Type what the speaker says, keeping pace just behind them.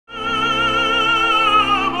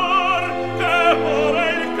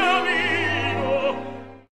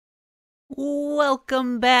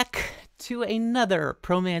Welcome back to another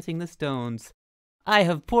Promancing the Stones. I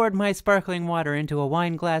have poured my sparkling water into a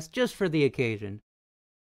wine glass just for the occasion.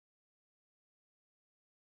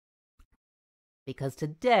 Because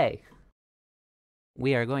today,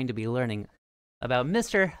 we are going to be learning about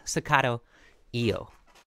Mr. Sakata Eio.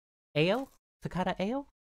 Eio? Sakata Eio?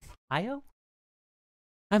 Eio?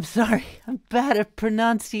 I'm sorry, I'm bad at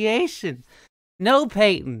pronunciation. No,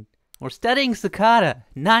 Peyton. We're studying Sakata,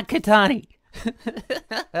 not Katani.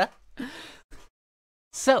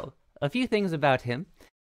 So, a few things about him.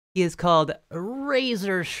 He is called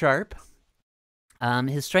razor sharp.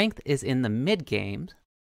 His strength is in the mid games,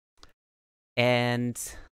 and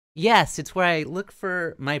yes, it's where I look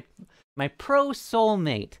for my pro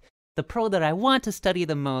soulmate, the pro that I want to study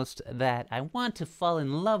the most, that I want to fall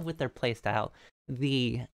in love with their playstyle,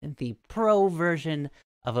 the pro version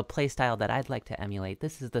of a playstyle that I'd like to emulate.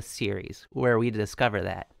 This is the series where we discover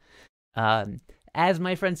that. As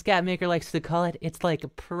my friend Scatmaker likes to call it, it's like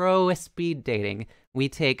pro speed dating. We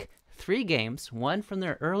take 3 games, one from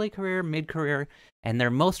their early career, mid-career, and their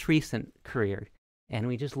most recent career, and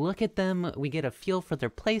we just look at them, we get a feel for their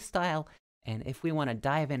play style, and if we want to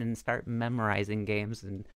dive in and start memorizing games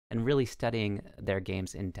and really studying their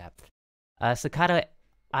games in depth. Sakata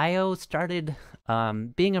Eio started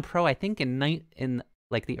being a pro, I think, in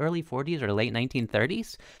like the early 40s or late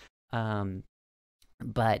 1930s.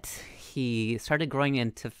 But he started growing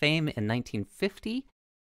into fame in 1950.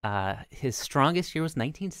 His strongest year was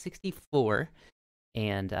 1964,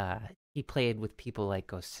 and he played with people like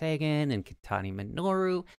Go Sagan and Kitani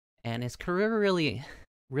Minoru, and his career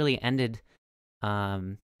really ended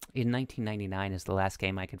in 1999 is the last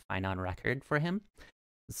game I could find on record for him.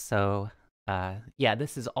 So, yeah,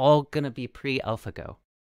 this is all going to be pre-AlphaGo.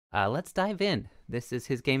 Let's dive in. This is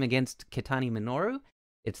his game against Kitani Minoru.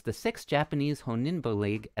 It's the 6th Japanese Honinbo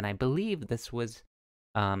League, and I believe this was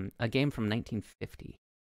a game from 1950.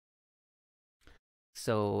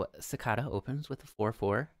 So Sakata opens with a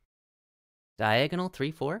 4-4. Diagonal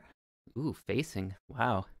 3-4. Ooh, facing.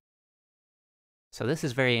 Wow. So this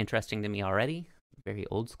is very interesting to me already. Very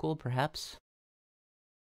old school, perhaps.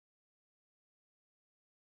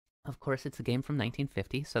 Of course, it's a game from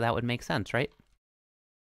 1950, so that would make sense, right?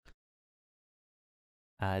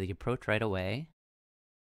 The approach right away.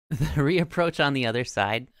 The reapproach on the other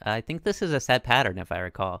side. I think this is a set pattern, if I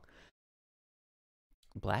recall.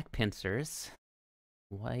 Black pincers.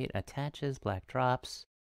 White attaches, black drops.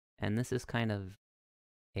 And this is kind of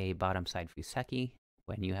a bottom side fuseki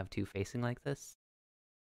when you have 2 facing like this.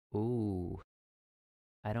 Ooh.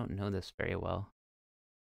 I don't know this very well.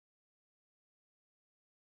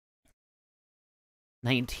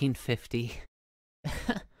 1950.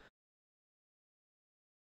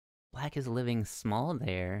 Black is living small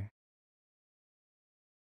there.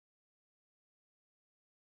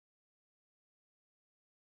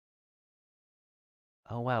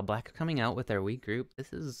 Oh wow, Black coming out with their weak group.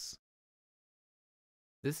 This is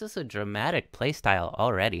a dramatic playstyle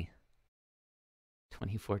already.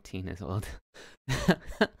 2014 is old.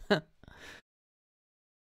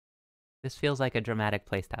 This feels like a dramatic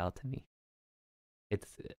playstyle to me.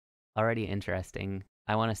 It's already interesting.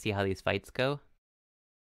 I want to see how these fights go.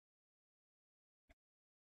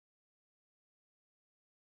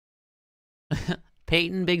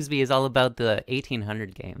 Peyton Bigsby is all about the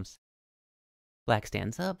 1800 games. Black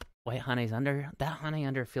stands up. White Hane's under. That Hane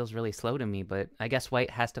under feels really slow to me, but I guess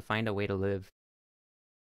White has to find a way to live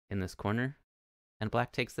in this corner. And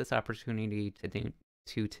Black takes this opportunity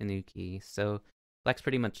to Tanuki. So Black's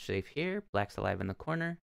pretty much safe here. Black's alive in the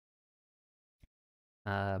corner.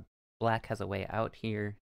 Black has a way out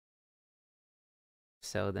here.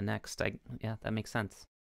 So the next, yeah, that makes sense,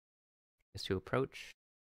 is to approach.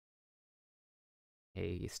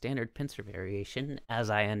 A standard pincer variation, as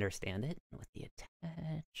I understand it, with the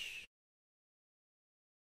attach.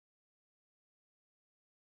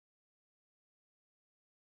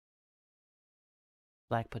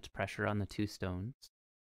 Black puts pressure on the 2 stones.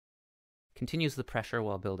 Continues the pressure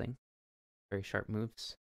while building. Very sharp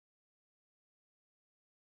moves.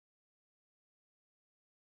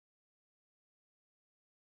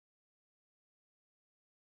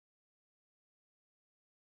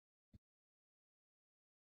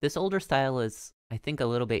 This older style is, I think, a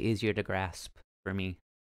little bit easier to grasp for me.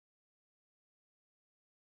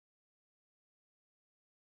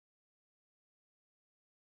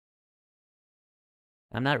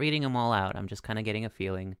 I'm not reading them all out, I'm just kind of getting a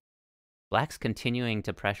feeling. Black's continuing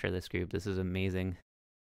to pressure this group. This is amazing.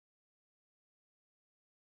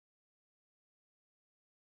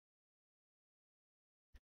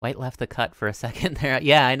 White left the cut for a second there.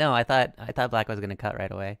 Yeah, I know. I thought Black was gonna cut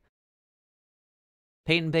right away.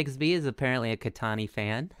 Peyton Bigsby is apparently a Katani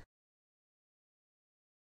fan.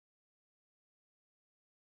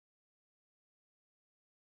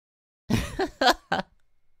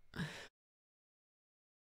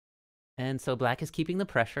 And so black is keeping the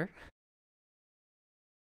pressure.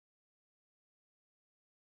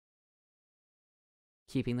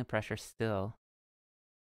 Keeping the pressure still.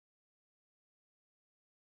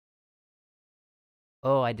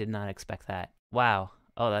 Oh, I did not expect that. Wow.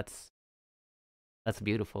 Oh, that's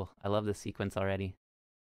beautiful. I love this sequence already.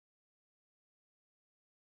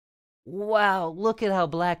 Wow, look at how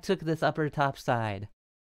black took this upper top side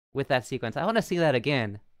with that sequence. I want to see that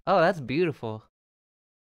again. Oh, that's beautiful.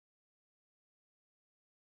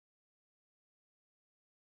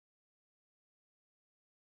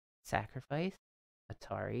 Sacrifice,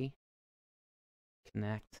 Atari,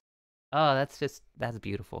 connect. Oh, that's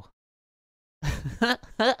beautiful.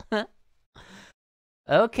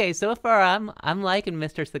 Okay, so far I'm liking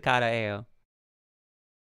Mr. Sakata Eio.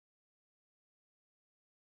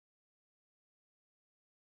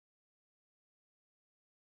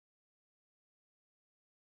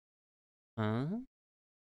 Huh?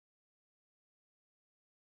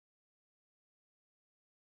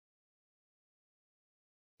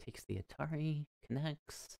 Takes the Atari,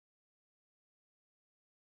 connects.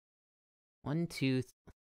 1, 2,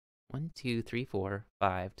 1, 2, 3, 4,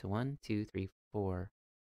 5 to 1, 2, 3, 4.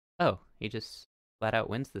 Oh, he just flat out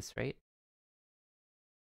wins this, right?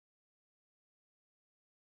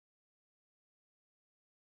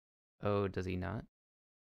 Oh, does he not?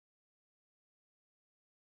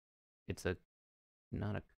 It's a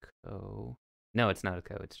not a co. No, it's not a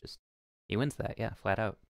co. It's just he wins that. Yeah, flat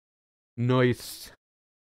out. Nice.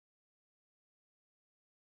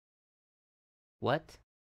 What?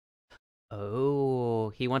 Oh,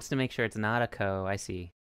 he wants to make sure it's not a co. I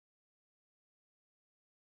see.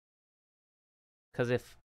 Because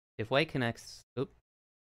if white connects, oop,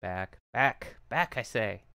 back. I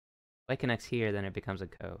say, white connects here, then it becomes a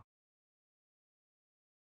co.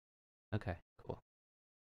 Okay, cool.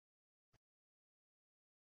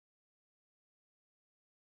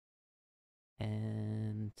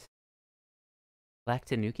 And black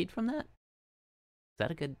Tanuki'd from that? Is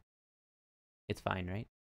that a good? It's fine, right?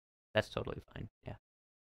 That's totally fine. Yeah.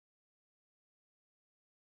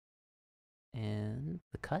 And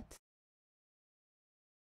the cut.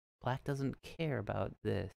 Black doesn't care about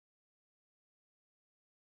this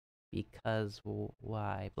because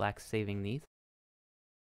why? Black's saving these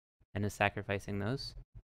and is sacrificing those.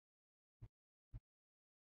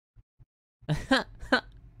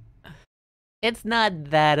 It's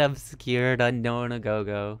not that obscured, unknown a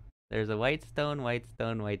go-go. There's a white stone, white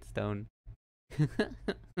stone, white stone.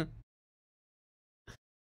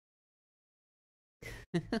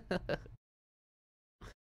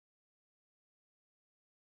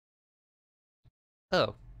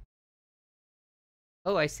 Oh.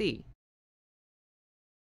 Oh, I see.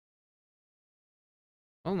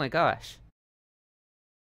 Oh my gosh.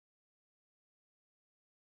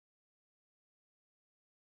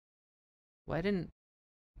 Why didn't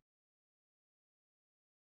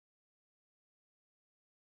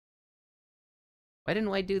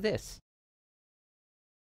white do this?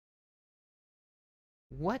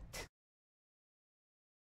 What?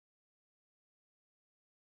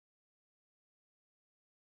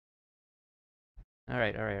 All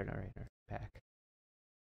right. Back.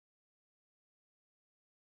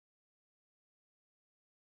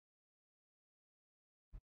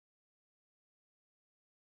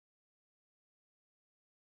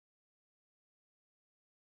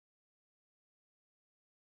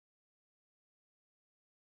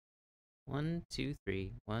 One, two,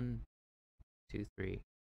 three. 1, 2, 3.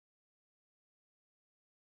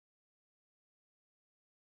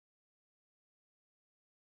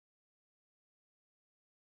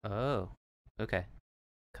 Oh. Okay.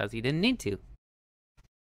 Cause he didn't need to.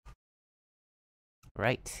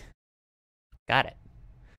 Right. Got it.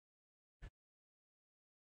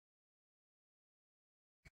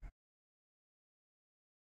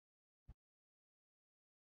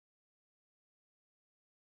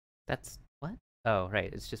 That's what? Oh,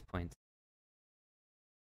 right. It's just points.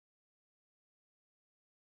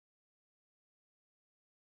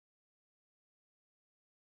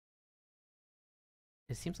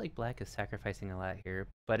 It seems like black is sacrificing a lot here,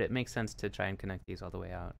 but it makes sense to try and connect these all the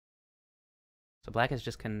way out. So black is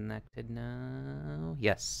just connected now.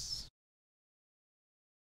 Yes.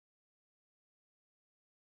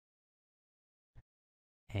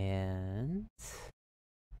 And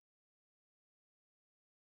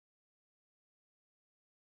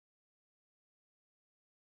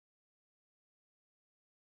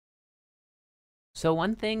So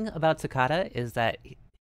one thing about Sakata is that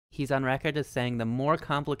he's on record as saying the more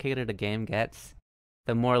complicated a game gets,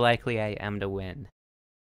 the more likely I am to win.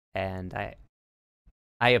 And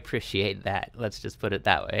I appreciate that. Let's just put it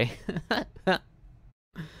that way.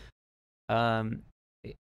 um,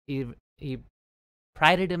 he he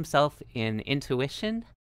prided himself in intuition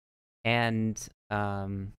and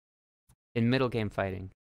in middle game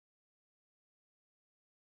fighting.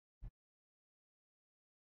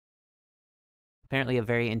 Apparently, a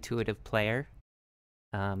very intuitive player.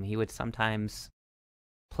 He would sometimes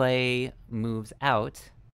play moves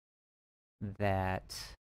out that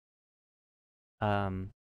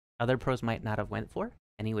other pros might not have went for,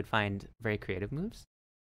 and he would find very creative moves.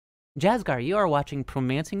 Jazzgar, you are watching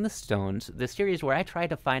Promancing the Stones, the series where I try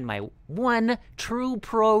to find my one true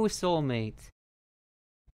pro soulmate.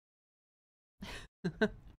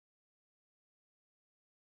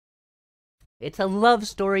 It's a love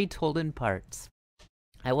story told in parts.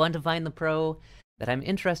 I want to find the pro that I'm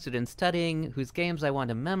interested in studying, whose games I want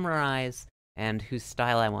to memorize, and whose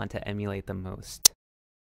style I want to emulate the most.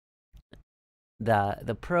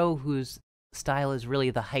 The pro whose style is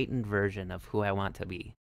really the heightened version of who I want to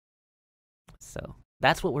be. So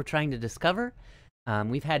that's what we're trying to discover.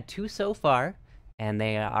 We've had 2 so far, and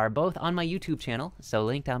they are both on my YouTube channel, so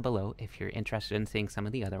link down below if you're interested in seeing some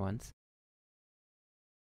of the other ones.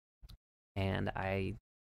 And I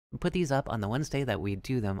put these up on the Wednesday that we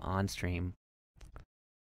do them on stream.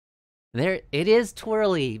 There, it is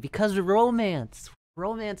twirly, because romance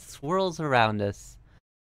swirls around us.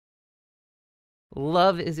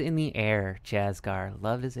 Love is in the air, Jazzgar.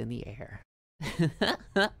 Love is in the air.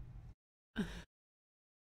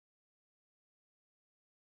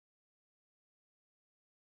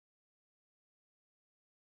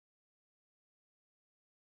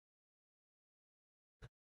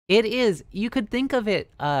 It is. You could think of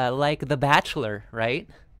it like The Bachelor, right?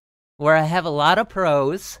 Where I have a lot of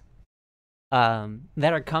pros that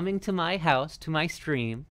are coming to my house, to my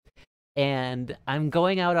stream, and I'm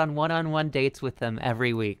going out on one-on-one dates with them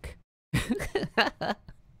every week.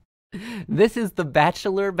 This is the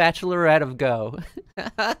Bachelor, Bachelorette of Go.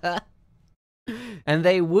 And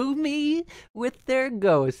they woo me with their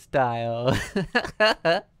Go style.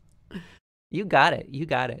 You got it. You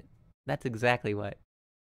got it. That's exactly what.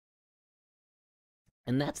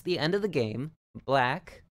 And that's the end of the game.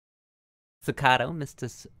 Black, Sakata,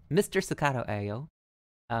 Mr. Sakata Eio,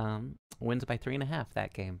 wins by 3.5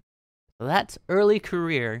 that game. So that's early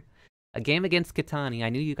career. A game against Kitani. I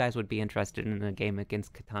knew you guys would be interested in a game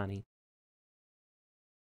against Kitani.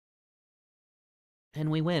 And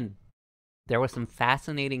we win. There were some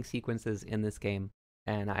fascinating sequences in this game,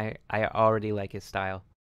 and I already like his style.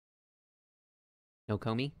 No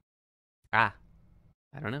Komi? Ah,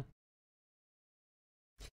 I don't know.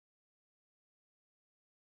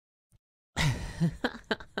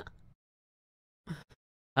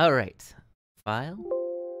 All right. File.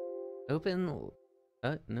 Open.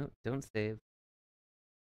 No, don't save.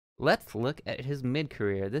 Let's look at his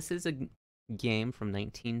mid-career. This is a game from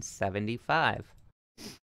 1975.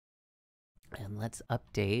 And let's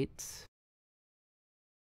update.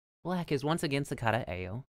 Black is once again Sakata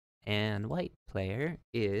Eio, and white player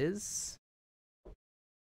is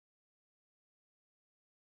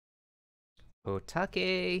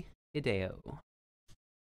Otake Hideo.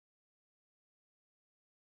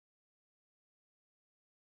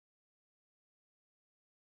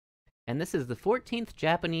 And this is the 14th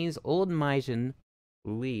Japanese Old Maijin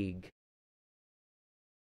League.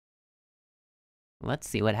 Let's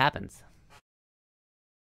see what happens.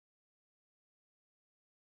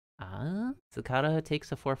 Sakata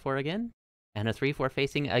takes a 4-4 again, and a 3-4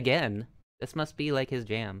 facing again. This must be like his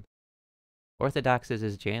jam. Orthodox is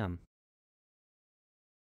his jam.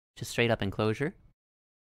 Just straight up enclosure.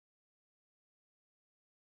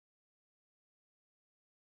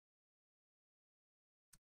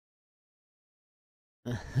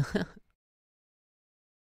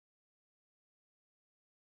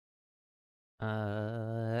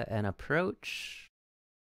 An approach.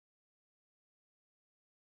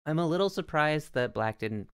 I'm a little surprised that black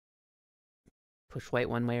didn't push white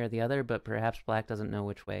one way or the other, but perhaps black doesn't know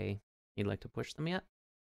which way he'd like to push them yet.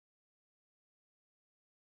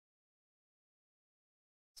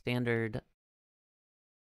 Standard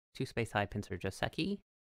 2-space high pincer Joseki.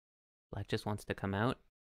 Black just wants to come out.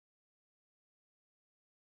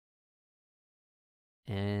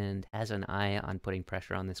 And has an eye on putting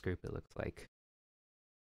pressure on this group, it looks like.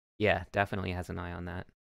 Yeah, definitely has an eye on that.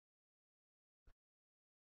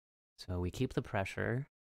 So we keep the pressure.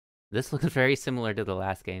 This looks very similar to the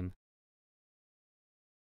last game.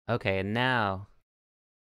 Okay, and now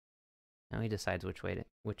Now he decides which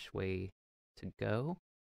way to go.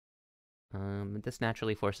 This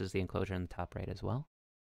naturally forces the enclosure in the top right as well.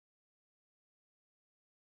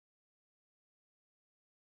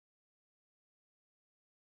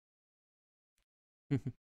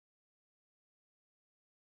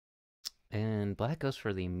 And black goes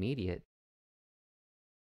for the immediate.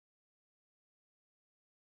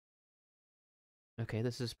 Okay,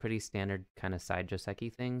 this is pretty standard kind of side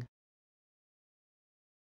Joseki thing.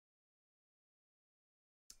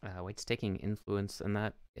 White's taking influence, and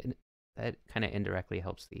that kind of indirectly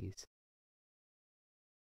helps these.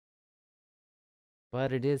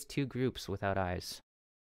 But it is two groups without eyes,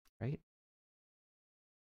 right?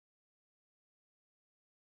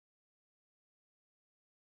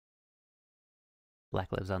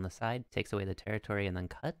 Black lives on the side, takes away the territory, and then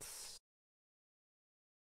cuts.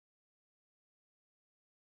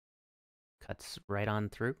 Cuts right on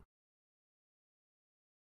through.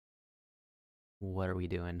 What are we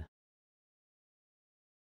doing?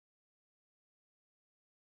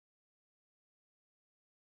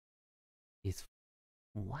 He's...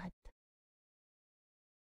 what?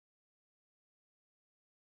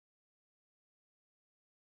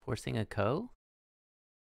 Forcing a ko?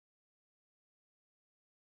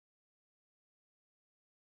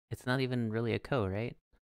 It's not even really a ko, right?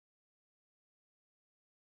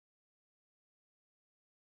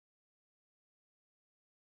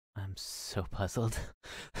 I'm so puzzled.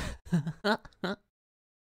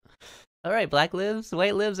 Alright, black lives,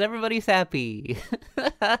 white lives, everybody's happy.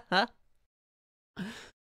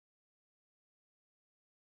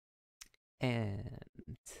 And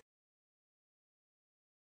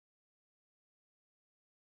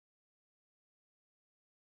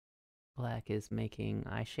black is making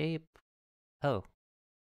eye shape. Oh.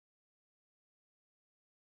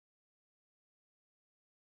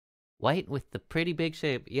 White with the pretty big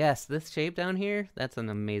shape. Yes, this shape down here, that's an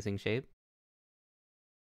amazing shape.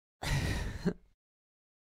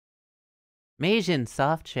 Meijin,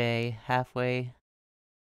 soft Che, halfway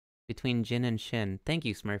between Jin and Shin. Thank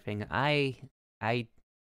you, Smurfing. I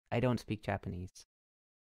don't speak Japanese.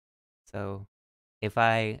 So if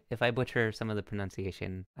I butcher some of the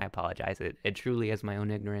pronunciation, I apologize. It truly is my own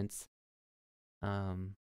ignorance.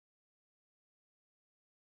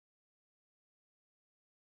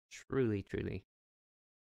 Truly.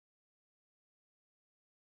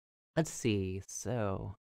 Let's see.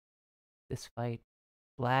 So this fight,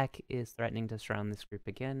 black is threatening to surround this group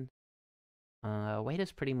again. White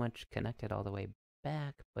is pretty much connected all the way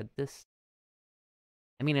back, but this...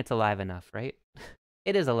 I mean, it's alive enough, right?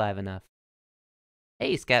 It is alive enough.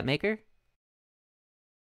 Hey, Scatmaker.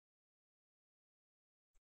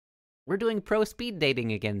 We're doing pro speed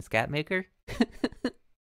dating again, Scatmaker.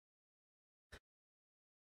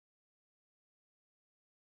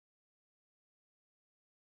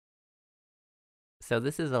 So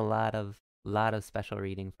this is a lot of special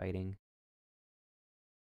reading fighting.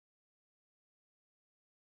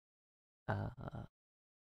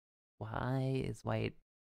 Why is white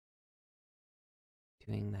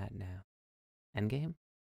doing that now? Endgame?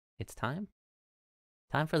 It's time?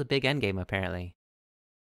 Time for the big endgame, apparently.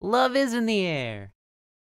 Love is in the air!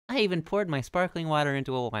 I even poured my sparkling water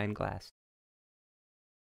into a wine glass.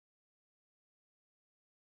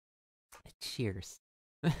 Cheers.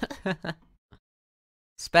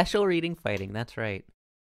 Special reading fighting, that's right.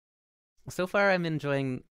 So far I'm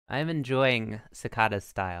enjoying Sakata's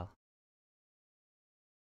style.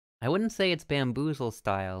 I wouldn't say it's bamboozle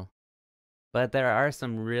style, but there are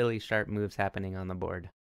some really sharp moves happening on the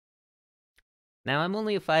board. Now, I'm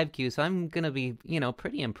only a 5Q, so I'm gonna be,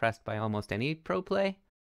 pretty impressed by almost any pro play.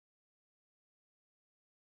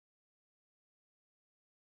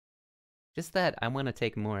 Just that I want to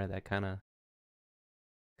take more of that kind of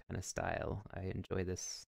style. I enjoy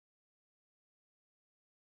this.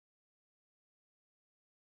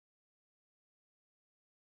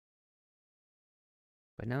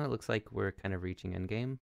 But now it looks like we're kind of reaching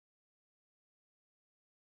endgame.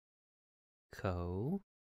 Ko.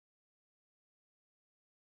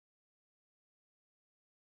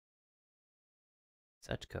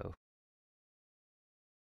 Such ko.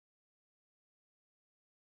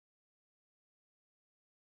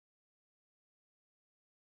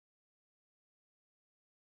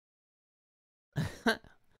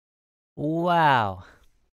 Wow.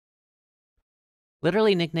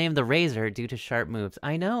 Literally nicknamed the Razor due to sharp moves.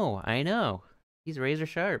 I know. He's razor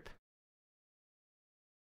sharp.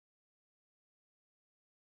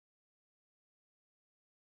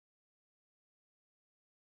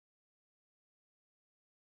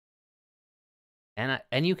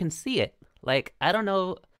 And you can see it. Like, I don't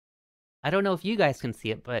know. I don't know if you guys can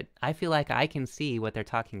see it, but I feel like I can see what they're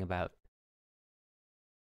talking about.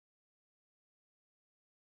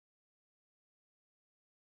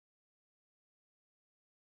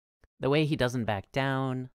 The way he doesn't back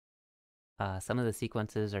down. Some of the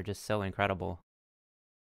sequences are just so incredible.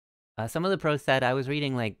 Some of the pros said, I was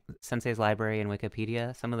reading like Sensei's library and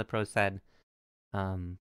Wikipedia. Some of the pros said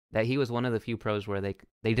that he was one of the few pros where they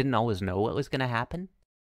didn't always know what was going to happen.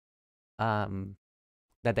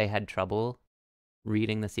 That they had trouble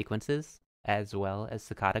reading the sequences as well as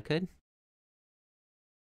Sakata could.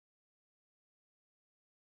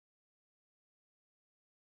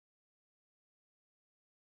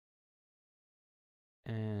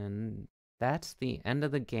 And that's the end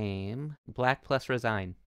of the game. Black plus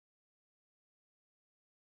resign.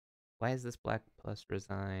 Why is this black plus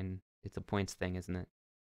resign? It's a points thing, isn't it?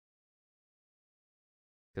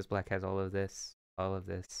 Because black has all of this, all of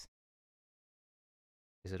this.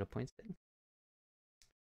 Is it a points thing?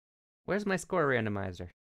 Where's my score randomizer?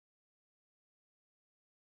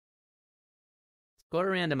 Score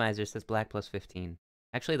randomizer says black plus 15.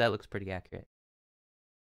 Actually, that looks pretty accurate.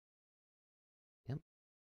 Yep.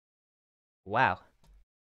 Wow.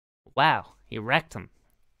 Wow, he wrecked him.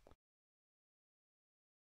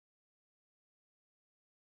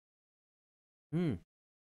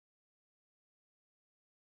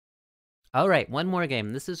 All right, one more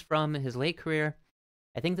game. This is from his late career.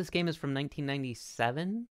 I think this game is from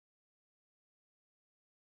 1997.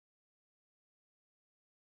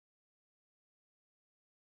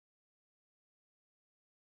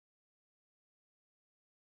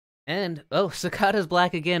 And, oh, Sakata's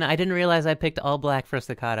black again. I didn't realize I picked all black for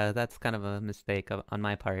Sakata. That's kind of a mistake on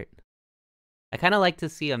my part. I kind of like to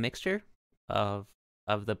see a mixture of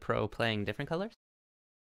the pro playing different colors.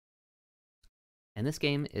 And this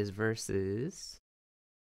game is versus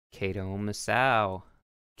Kato Masao.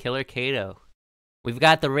 Killer Kato. We've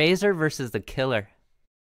got the Razor versus the Killer.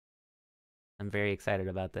 I'm very excited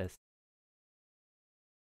about this.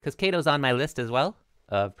 Because Kato's on my list as well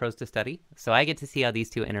of pros to study, so I get to see how these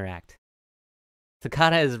two interact.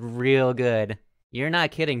 Sakata is real good. You're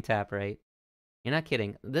not kidding, Tap, right? You're not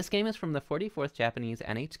kidding. This game is from the 44th Japanese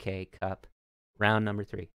NHK Cup, round number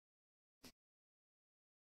 3.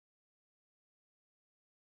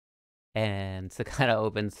 And Sakata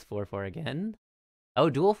opens 4-4 again. Oh,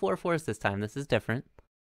 dual 4-4s this time. This is different.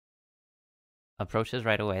 Approaches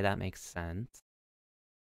right away. That makes sense.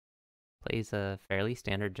 Plays a fairly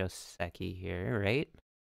standard Joseki here, right?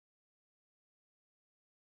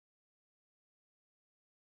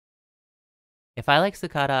 If I like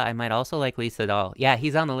Sakata, I might also like Lisa Dahl. Yeah,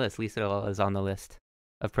 he's on the list. Lisa Dahl is on the list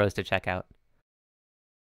of pros to check out.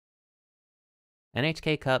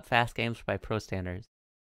 NHK Cup fast games by pro standards.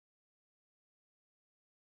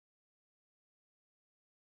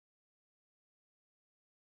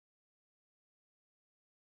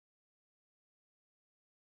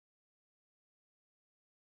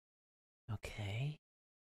 Okay.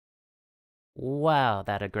 Wow,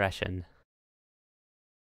 that aggression.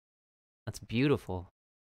 That's beautiful.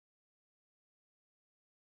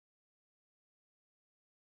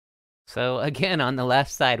 So again, on the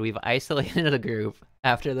left side, we've isolated a group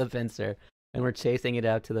after the pincer, and we're chasing it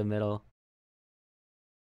out to the middle.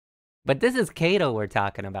 But this is Kato we're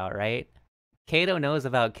talking about, right? Kato knows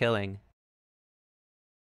about killing.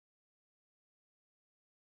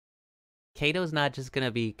 Kato's not just gonna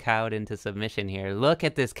be cowed into submission here. Look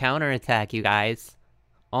at this counterattack, you guys.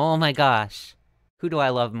 Oh my gosh. Who do I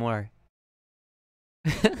love more?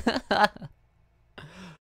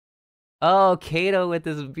 Oh, Kato with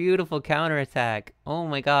this beautiful counterattack. Oh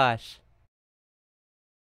my gosh.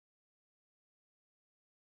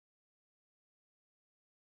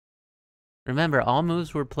 Remember, all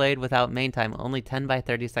moves were played without main time, only 10 by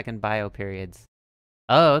 30-second bio periods.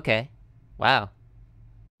 Oh, okay. Wow.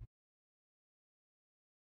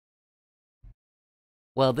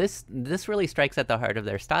 Well, this really strikes at the heart of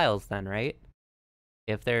their styles then, right?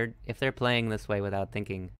 If they're playing this way without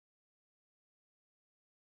thinking.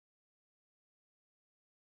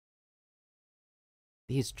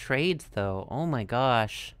 These trades though, oh my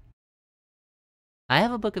gosh. I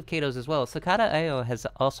have a book of Kato's as well. Sakata Eio has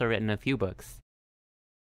also written a few books,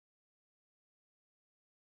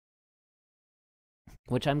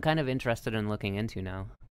 which I'm kind of interested in looking into now.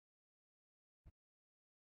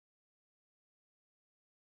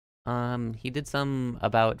 He did some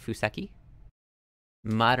about Fuseki.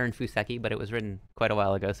 Modern Fuseki, but it was written quite a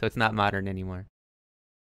while ago, so it's not modern anymore.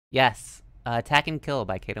 Yes, Attack and Kill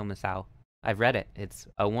by Kato Masao. I've read it. It's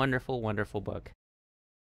a wonderful, wonderful book.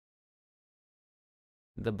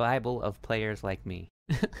 The Bible of players like me.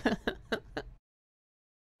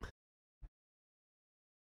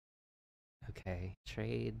 Okay,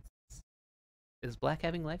 trades. Is Black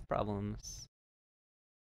having life problems?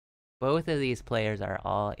 Both of these players are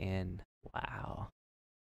all in. Wow.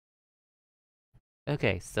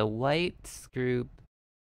 Okay, so White's group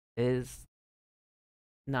is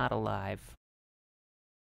not alive.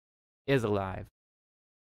 Is alive.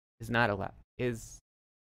 Is not alive. Is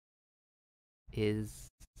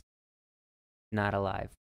not alive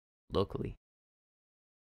locally.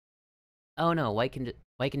 Oh no, White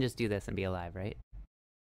can just do this and be alive, right?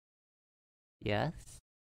 Yes.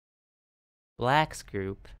 Black's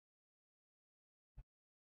group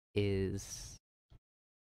is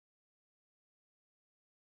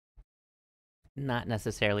not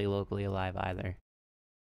necessarily locally alive either.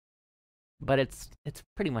 But it's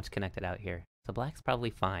pretty much connected out here. So Black's probably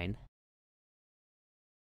fine.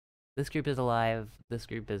 This group is alive, this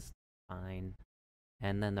group is fine.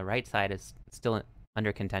 And then the right side is still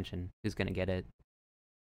under contention. Who's gonna get it?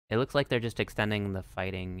 It looks like they're just extending the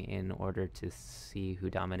fighting in order to see who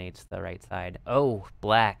dominates the right side. Oh,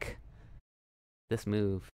 Black. This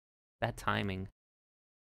move. That timing.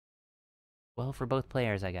 Well, for both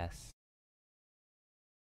players, I guess.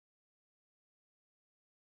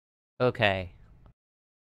 Okay.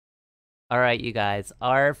 Alright, you guys.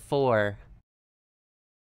 R4.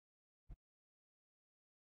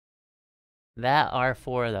 That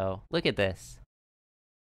R4, though. Look at this.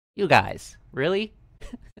 You guys. Really?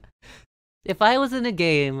 If I was in a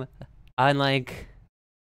game on, like...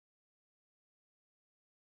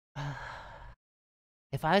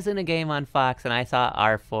 If I was in a game on Fox and I saw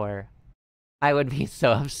R4, I would be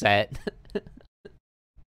so upset.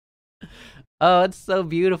 Oh, it's so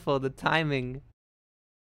beautiful, the timing.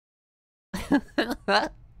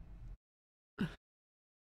 The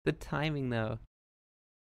timing, though.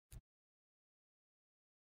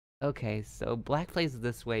 Okay, so Black plays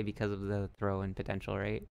this way because of the throw-in potential,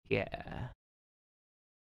 right? Yeah.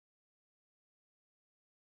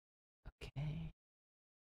 Okay.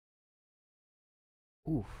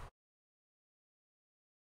 Oof.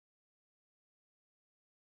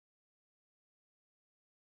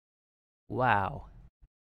 Wow.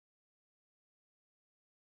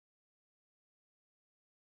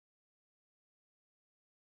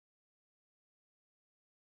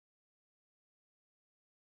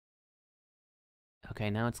 Okay,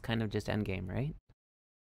 now it's kind of just endgame, right?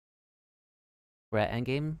 We're at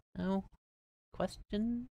endgame now?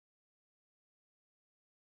 Question?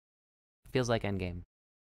 Feels like endgame.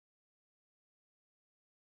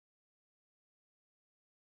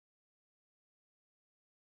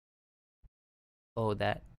 Oh,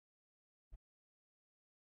 that.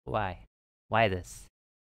 Why? Why this?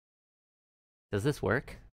 Does this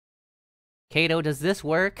work? Kato, does this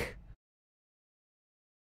work?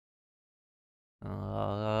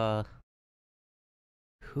 Uh,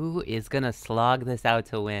 who is gonna slog this out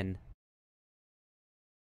to win?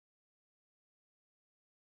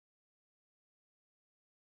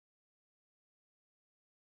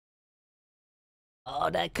 Oh,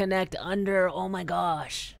 that connect under. Oh my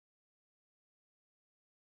gosh.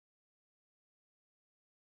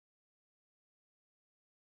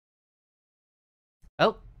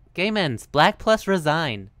 Oh, game ends. Black plus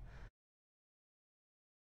resign.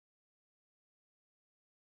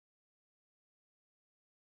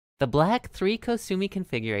 The black 3 Kosumi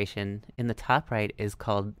configuration in the top right is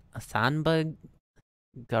called Sanba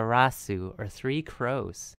Garasu, or 3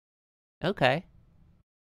 crows. Okay.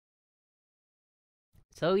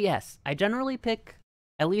 So yes, I generally pick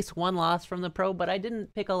at least one loss from the pro, but I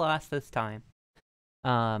didn't pick a loss this time.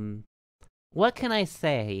 What can I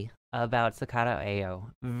say about Sakata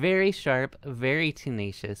Eio? Very sharp, very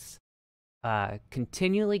tenacious,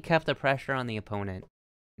 continually kept the pressure on the opponent.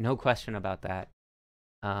 No question about that.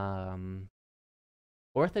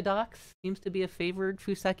 Orthodox seems to be a favored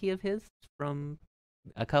Fuseki of his from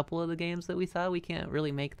a couple of the games that we saw. We can't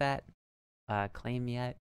really make that claim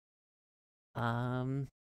yet.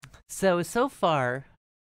 So far,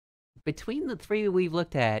 between the three we've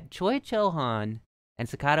looked at, Choi Chohan and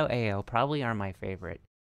Sakata Eio probably are my favorite.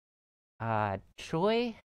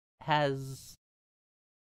 Choi has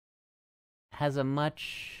a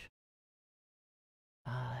much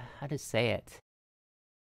how to say it?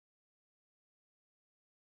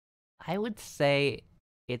 I would say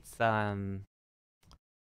it's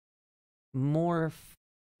more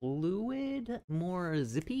fluid, more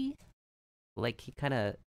zippy. Like he kind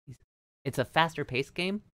of, it's a faster paced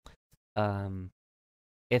game.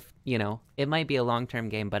 If you know, it might be a long-term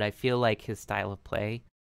game, but I feel like his style of play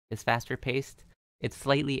is faster paced. It's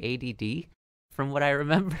slightly ADD from what I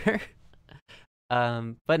remember.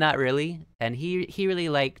 But not really. And he really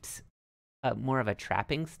liked more of a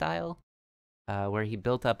trapping style. where he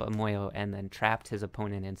built up a Moyo and then trapped his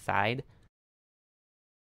opponent inside.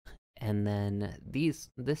 And then this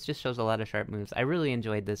just shows a lot of sharp moves. I really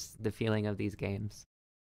enjoyed the feeling of these games.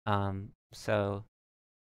 So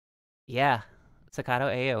yeah,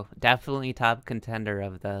 Sakata Eio, definitely top contender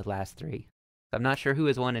of the last three. I'm not sure who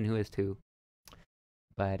is one and who is two,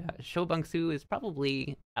 but Shobangsu is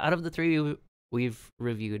probably out of the three we've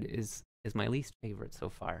reviewed is my least favorite so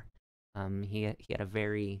far. He had a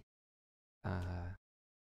very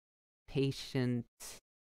patient,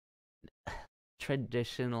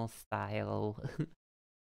 traditional style.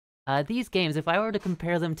 These games, if I were to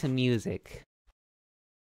compare them to music,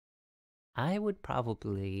 I would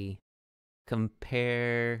probably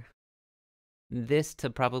compare this to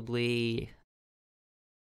probably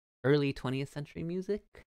early 20th century music.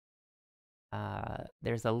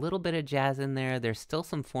 There's a little bit of jazz in there. There's still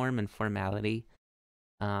some form and formality.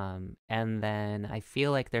 And then I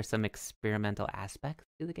feel like there's some experimental aspects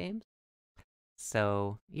to the games.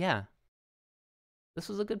 So, yeah. This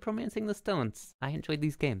was a good Promancing the Stones. I enjoyed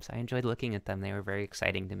these games. I enjoyed looking at them. They were very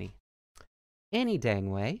exciting to me. Any dang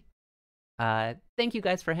way. Thank you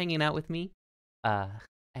guys for hanging out with me.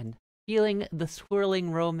 And feeling the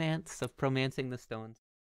swirling romance of Promancing the Stones.